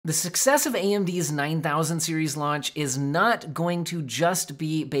The success of AMD's 9000 series launch is not going to just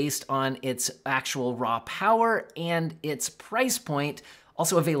be based on its actual raw power and its price point.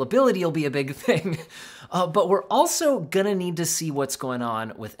 Also, availability will be a big thing. But we're also gonna need to see what's going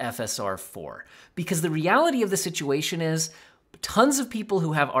on with FSR4. Because the reality of the situation is, tons of people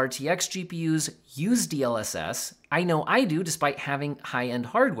who have RTX GPUs use DLSS. I know I do, despite having high-end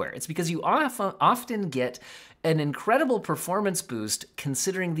hardware. It's because you often get an incredible performance boost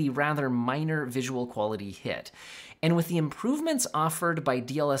considering the rather minor visual quality hit. And with the improvements offered by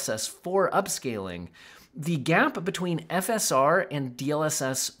DLSS 4 upscaling, the gap between FSR and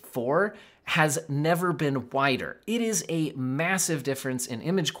DLSS 4 has never been wider. It is a massive difference in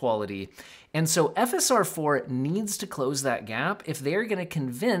image quality. And so FSR4 needs to close that gap if they're going to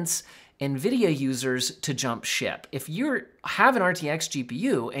convince NVIDIA users to jump ship. If you have an RTX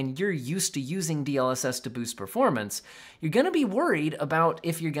GPU and you're used to using DLSS to boost performance, you're going to be worried about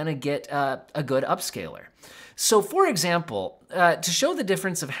if you're going to get a good upscaler. So for example, to show the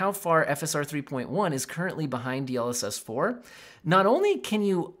difference of how far FSR 3.1 is currently behind DLSS 4, not only can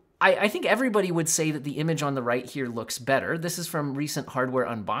you I think everybody would say that the image on the right here looks better. This is from recent hardware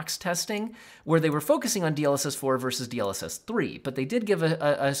unboxed testing, where they were focusing on DLSS 4 versus DLSS 3, but they did give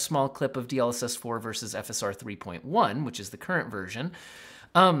a small clip of DLSS 4 versus FSR 3.1, which is the current version.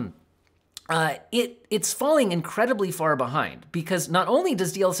 It's falling incredibly far behind, because not only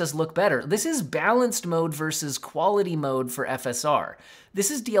does DLSS look better, this is balanced mode versus quality mode for FSR. This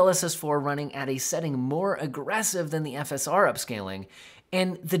is DLSS 4 running at a setting more aggressive than the FSR upscaling,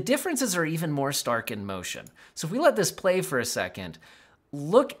 and the differences are even more stark in motion. So if we let this play for a second,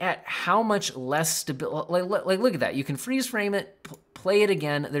 look at how much less stability, look at that. You can freeze frame it, play it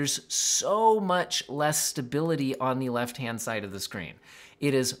again. There's so much less stability on the left-hand side of the screen.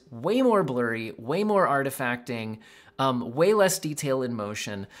 It is way more blurry, way more artifacting, way less detail in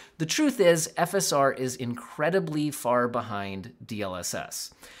motion. The truth is, FSR is incredibly far behind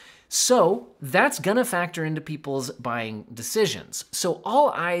DLSS. So that's gonna factor into people's buying decisions. So all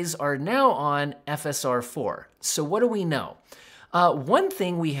eyes are now on FSR4. So what do we know? One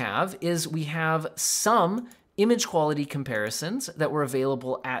thing we have is we have some image quality comparisons that were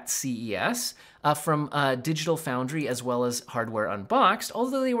available at CES from Digital Foundry as well as Hardware Unboxed,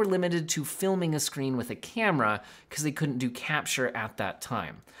 although they were limited to filming a screen with a camera because they couldn't do capture at that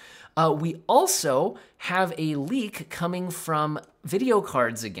time. We also have a leak coming from Video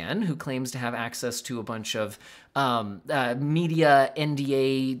Cards again, who claims to have access to a bunch of media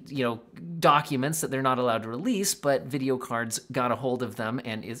NDA, documents that they're not allowed to release, but Video Cards got a hold of them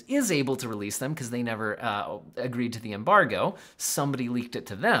and is able to release them because they never agreed to the embargo. Somebody leaked it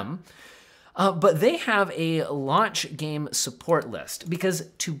to them. But they have a launch game support list, because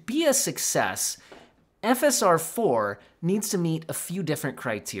to be a success, FSR4 needs to meet a few different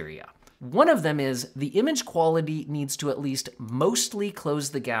criteria. One of them is the image quality needs to at least mostly close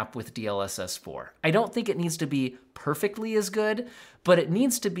the gap with DLSS 4. I don't think it needs to be perfectly as good, but it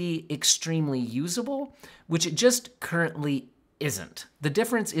needs to be extremely usable, which it just currently isn't. The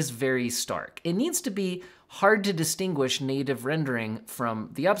difference is very stark. It needs to be hard to distinguish native rendering from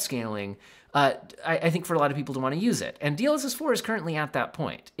the upscaling, I think, for a lot of people to want to use it. And DLSS 4 is currently at that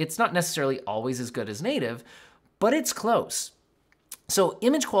point. It's not necessarily always as good as native, but it's close. So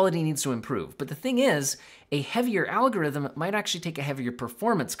image quality needs to improve. But the thing is, a heavier algorithm might actually take a heavier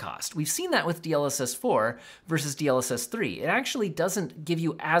performance cost. We've seen that with DLSS 4 versus DLSS 3. It actually doesn't give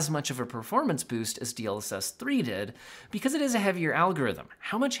you as much of a performance boost as DLSS 3 did because it is a heavier algorithm.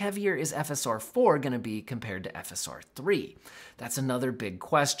 How much heavier is FSR 4 going to be compared to FSR 3? That's another big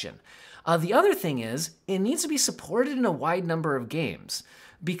question. The other thing is, it needs to be supported in a wide number of games,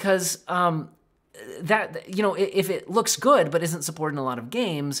 because if it looks good but isn't supported in a lot of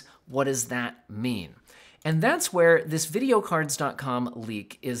games, what does that mean? And that's where this videocards.com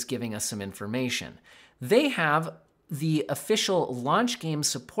leak is giving us some information. They have the official launch game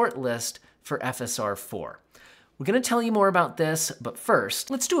support list for FSR 4. We're gonna tell you more about this, but first,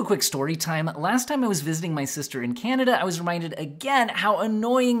 let's do a quick story time. Last time I was visiting my sister in Canada, I was reminded again how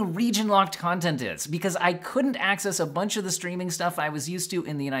annoying region-locked content is, because I couldn't access a bunch of the streaming stuff I was used to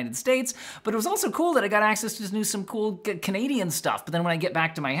in the United States, but it was also cool that I got access to some cool Canadian stuff. But then when I get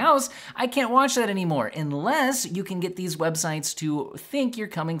back to my house, I can't watch that anymore, unless you can get these websites to think you're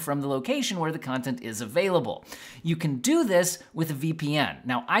coming from the location where the content is available. You can do this with a VPN.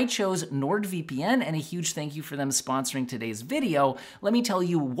 Now, I chose NordVPN, and a huge thank you for them sponsoring today's video. Let me tell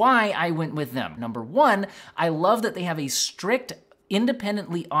you why I went with them. Number one, I love that they have a strict,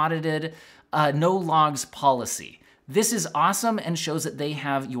 independently audited, no logs policy. This is awesome and shows that they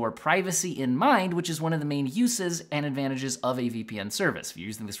have your privacy in mind, which is one of the main uses and advantages of a VPN service. If you're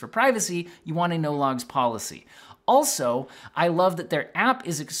using this for privacy, you want a no logs policy. Also, I love that their app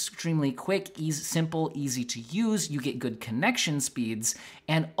is extremely quick, simple, easy to use. You get good connection speeds.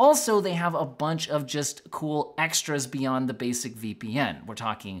 And also they have a bunch of just cool extras beyond the basic VPN. We're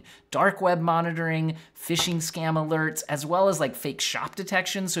talking dark web monitoring, phishing scam alerts, as well as like fake shop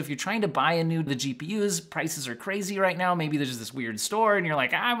detection. So if you're trying to buy the GPUs, prices are crazy right now. Maybe there's this weird store and you're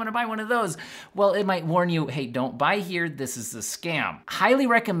like, I want to buy one of those. Well, it might warn you, hey, don't buy here. This is a scam. Highly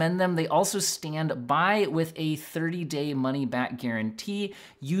recommend them. They also stand by with a 30-day money-back guarantee.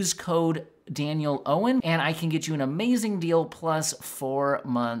 Use code Daniel Owen, and I can get you an amazing deal plus 4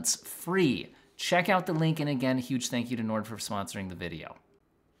 months free. Check out the link, and again, huge thank you to Nord for sponsoring the video.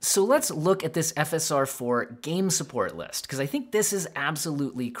 So let's look at this FSR4 game support list, because I think this is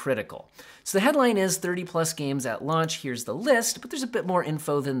absolutely critical. So the headline is 30 plus games at launch. Here's the list, but there's a bit more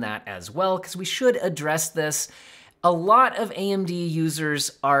info than that as well, because we should address this. A lot of AMD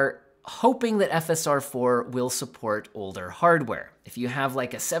users are hoping that FSR4 will support older hardware. If you have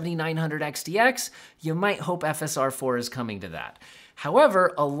like a 7900 XTX, you might hope FSR4 is coming to that.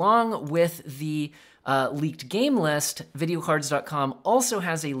 However, along with the leaked game list, videocards.com also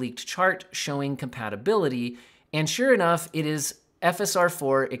has a leaked chart showing compatibility, and sure enough, it is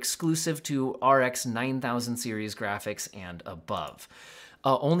FSR4 exclusive to RX 9000 series graphics and above.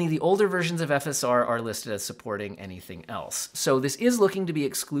 Only the older versions of FSR are listed as supporting anything else. So this is looking to be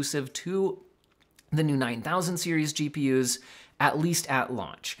exclusive to the new 9000 series GPUs, at least at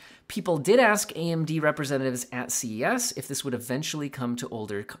launch. People did ask AMD representatives at CES if this would eventually come to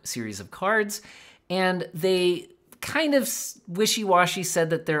older series of cards, and they kind of wishy-washy said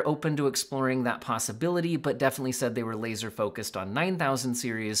that they're open to exploring that possibility, but definitely said they were laser focused on 9000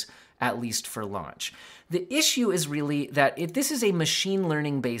 series, at least for launch. The issue is really that this is a machine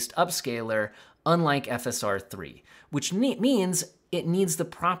learning based upscaler, unlike FSR3, which means it needs the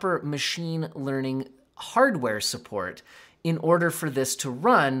proper machine learning hardware support in order for this to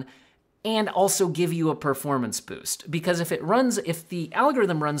run and also give you a performance boost. Because if the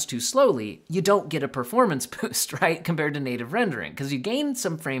algorithm runs too slowly, you don't get a performance boost, right, compared to native rendering, because you gain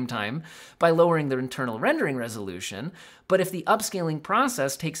some frame time by lowering the internal rendering resolution, but if the upscaling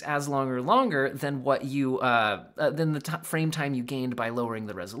process takes as long or longer than what you, than the frame time you gained by lowering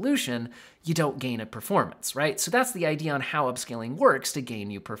the resolution, you don't gain a performance, right? So that's the idea on how upscaling works to gain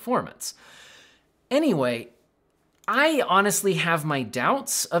you performance. Anyway, I honestly have my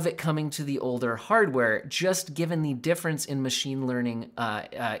doubts of it coming to the older hardware, just given the difference in machine learning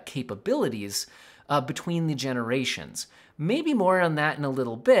capabilities between the generations. Maybe more on that in a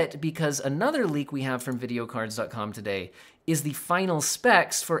little bit, because another leak we have from videocards.com today is the final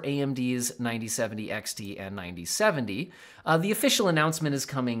specs for AMD's 9070 XT and 9070. The official announcement is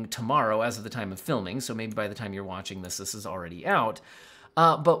coming tomorrow as of the time of filming, so maybe by the time you're watching this, this is already out.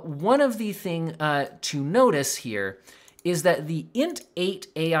 But one of the things to notice here is that the Int8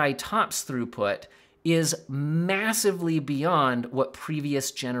 AI TOPS throughput is massively beyond what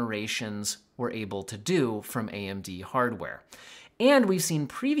previous generations were able to do from AMD hardware. And we've seen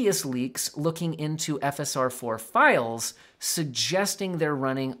previous leaks looking into FSR4 files suggesting they're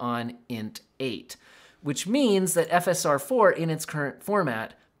running on Int8, which means that FSR4 in its current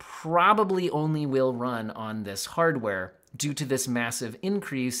format probably only will run on this hardware due to this massive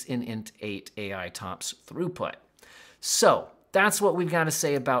increase in Int8 AI TOPS throughput. So that's what we've got to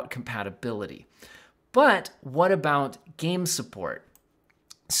say about compatibility. But what about game support?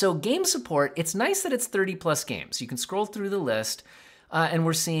 So game support, it's nice that it's 30 plus games. You can scroll through the list and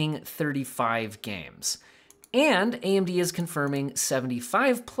we're seeing 35 games. And AMD is confirming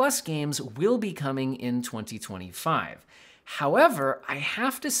 75 plus games will be coming in 2025. However, I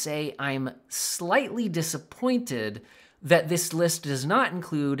have to say I'm slightly disappointed that this list does not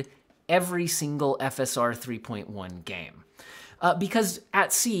include every single FSR 3.1 game. Because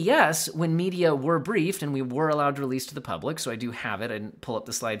at CES, when media were briefed and we were allowed to release to the public, so I do have it, I didn't pull up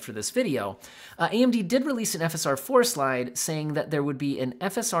the slide for this video, AMD did release an FSR4 slide saying that there would be an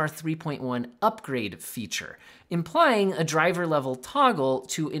FSR 3.1 upgrade feature, implying a driver-level toggle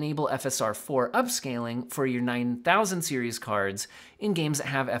to enable FSR4 upscaling for your 9000 series cards in games that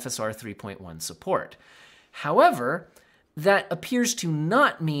have FSR 3.1 support. However, that appears to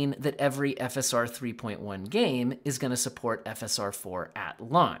not mean that every FSR 3.1 game is going to support FSR4 at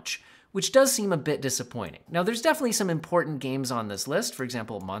launch, which does seem a bit disappointing. Now, there's definitely some important games on this list. For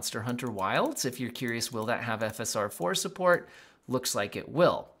example, Monster Hunter Wilds. If you're curious, will that have FSR4 support? Looks like it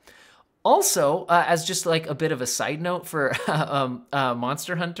will. Also, as just like a bit of a side note for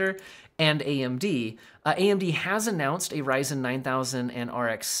Monster Hunter, and AMD. AMD has announced a Ryzen 9000 and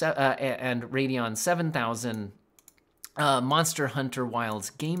and Radeon 7000 Monster Hunter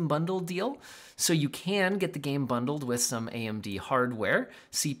Wilds game bundle deal. So you can get the game bundled with some AMD hardware,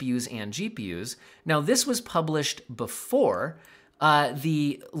 CPUs and GPUs. Now, this was published before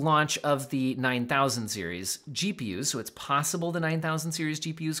the launch of the 9000 series GPUs, so it's possible the 9000 series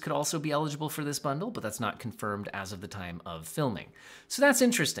GPUs could also be eligible for this bundle, but that's not confirmed as of the time of filming. So that's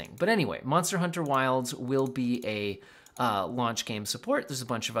interesting. But anyway, Monster Hunter Wilds will be a launch game support. There's a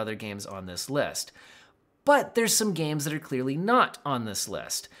bunch of other games on this list. But there's some games that are clearly not on this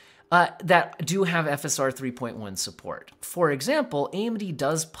list that do have FSR 3.1 support. For example, AMD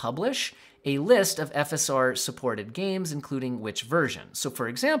does publish a list of FSR supported games, including which version. So for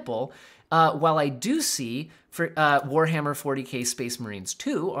example, while I do see for Warhammer 40k Space Marines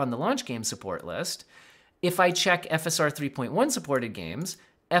 2 on the launch game support list, if I check FSR 3.1 supported games,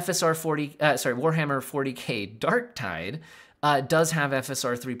 Warhammer 40k Darktide does have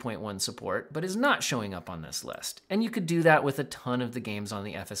FSR 3.1 support, but is not showing up on this list. And you could do that with a ton of the games on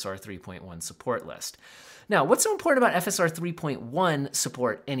the FSR 3.1 support list. Now, what's so important about FSR 3.1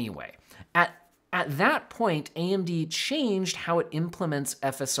 support anyway? At that point, AMD changed how it implements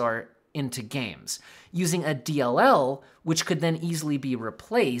FSR into games, using a DLL, which could then easily be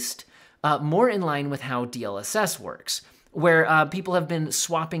replaced, more in line with how DLSS works, where people have been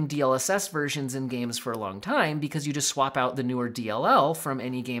swapping DLSS versions in games for a long time because you just swap out the newer DLL from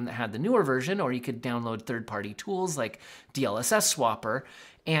any game that had the newer version, or you could download third-party tools like DLSS Swapper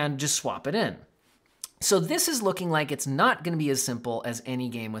and just swap it in. So this is looking like it's not going to be as simple as any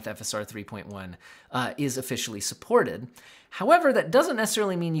game with FSR 3.1 is officially supported. However, that doesn't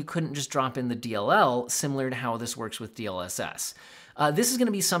necessarily mean you couldn't just drop in the DLL, similar to how this works with DLSS. This is going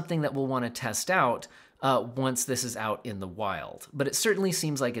to be something that we'll want to test out once this is out in the wild. But it certainly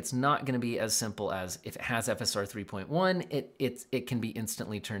seems like it's not going to be as simple as if it has FSR 3.1, it can be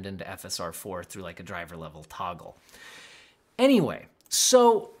instantly turned into FSR4 through like a driver level toggle. Anyway,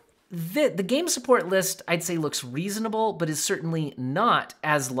 so the game support list, I'd say, looks reasonable, but is certainly not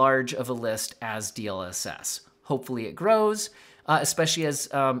as large of a list as DLSS. Hopefully it grows, especially as,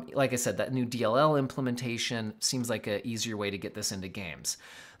 like I said, that new DLL implementation seems like an easier way to get this into games.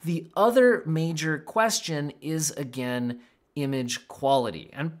 The other major question is, again, image quality,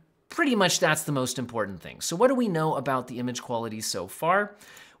 and pretty much that's the most important thing. So what do we know about the image quality so far?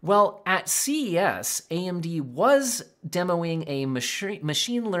 Well, at CES, AMD was demoing a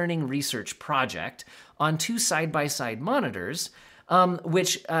machine learning research project on two side-by-side monitors,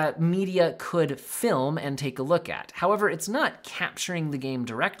 which media could film and take a look at. However, it's not capturing the game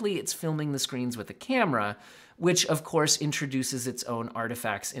directly, it's filming the screens with a camera, which of course introduces its own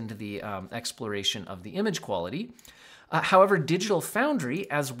artifacts into the exploration of the image quality. However, Digital Foundry,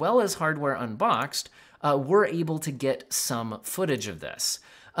 as well as Hardware Unboxed, were able to get some footage of this.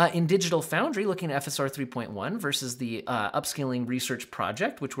 In Digital Foundry, looking at FSR 3.1 versus the upscaling research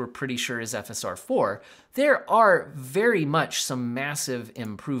project, which we're pretty sure is FSR4, there are very much some massive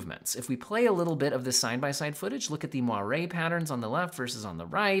improvements. If we play a little bit of the side-by-side footage, look at the moire patterns on the left versus on the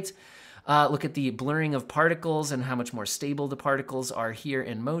right, look at the blurring of particles and how much more stable the particles are here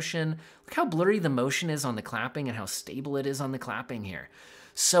in motion. Look how blurry the motion is on the clapping and how stable it is on the clapping here.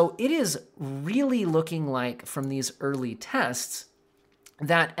 So it is really looking like, from these early tests,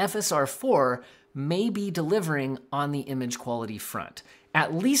 that FSR4 may be delivering on the image quality front,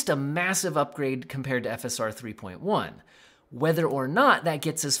 at least a massive upgrade compared to FSR 3.1. Whether or not that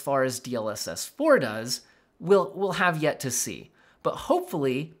gets as far as DLSS4 does, we'll have yet to see. But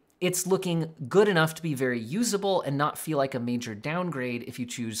hopefully, it's looking good enough to be very usable and not feel like a major downgrade if you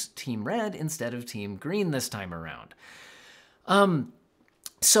choose Team Red instead of Team Green this time around.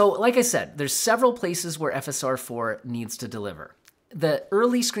 So like I said, there's several places where FSR4 needs to deliver. The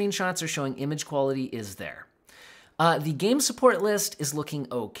early screenshots are showing image quality is there. The game support list is looking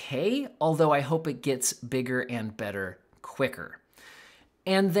okay, although I hope it gets bigger and better quicker.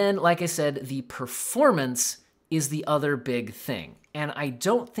 And then, like I said, the performance is the other big thing. And I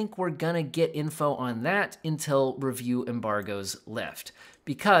don't think we're gonna get info on that until review embargoes lift.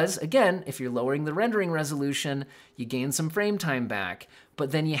 Because, again, if you're lowering the rendering resolution, you gain some frame time back,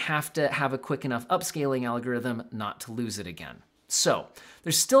 but then you have to have a quick enough upscaling algorithm not to lose it again. So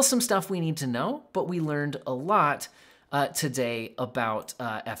there's still some stuff we need to know, but we learned a lot today about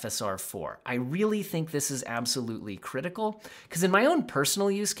FSR4. I really think this is absolutely critical because in my own personal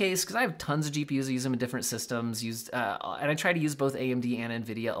use case, because I have tons of GPUs, I use them in different systems, and I try to use both AMD and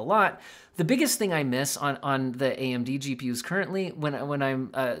NVIDIA a lot. The biggest thing I miss on the AMD GPUs currently when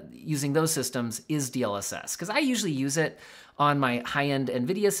I'm using those systems is DLSS, because I usually use it on my high-end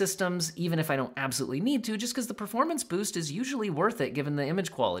NVIDIA systems, even if I don't absolutely need to, just because the performance boost is usually worth it given the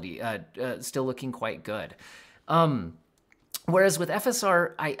image quality still looking quite good. Whereas with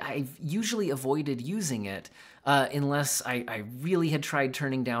FSR, I've usually avoided using it unless I really had tried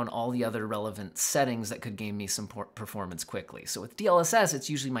turning down all the other relevant settings that could gain me some performance quickly. So with DLSS, it's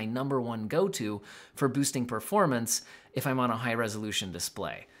usually my #1 go-to for boosting performance if I'm on a high-resolution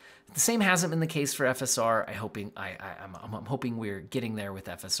display. The same hasn't been the case for FSR. I'm hoping we're getting there with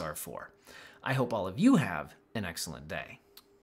FSR4. I hope all of you have an excellent day.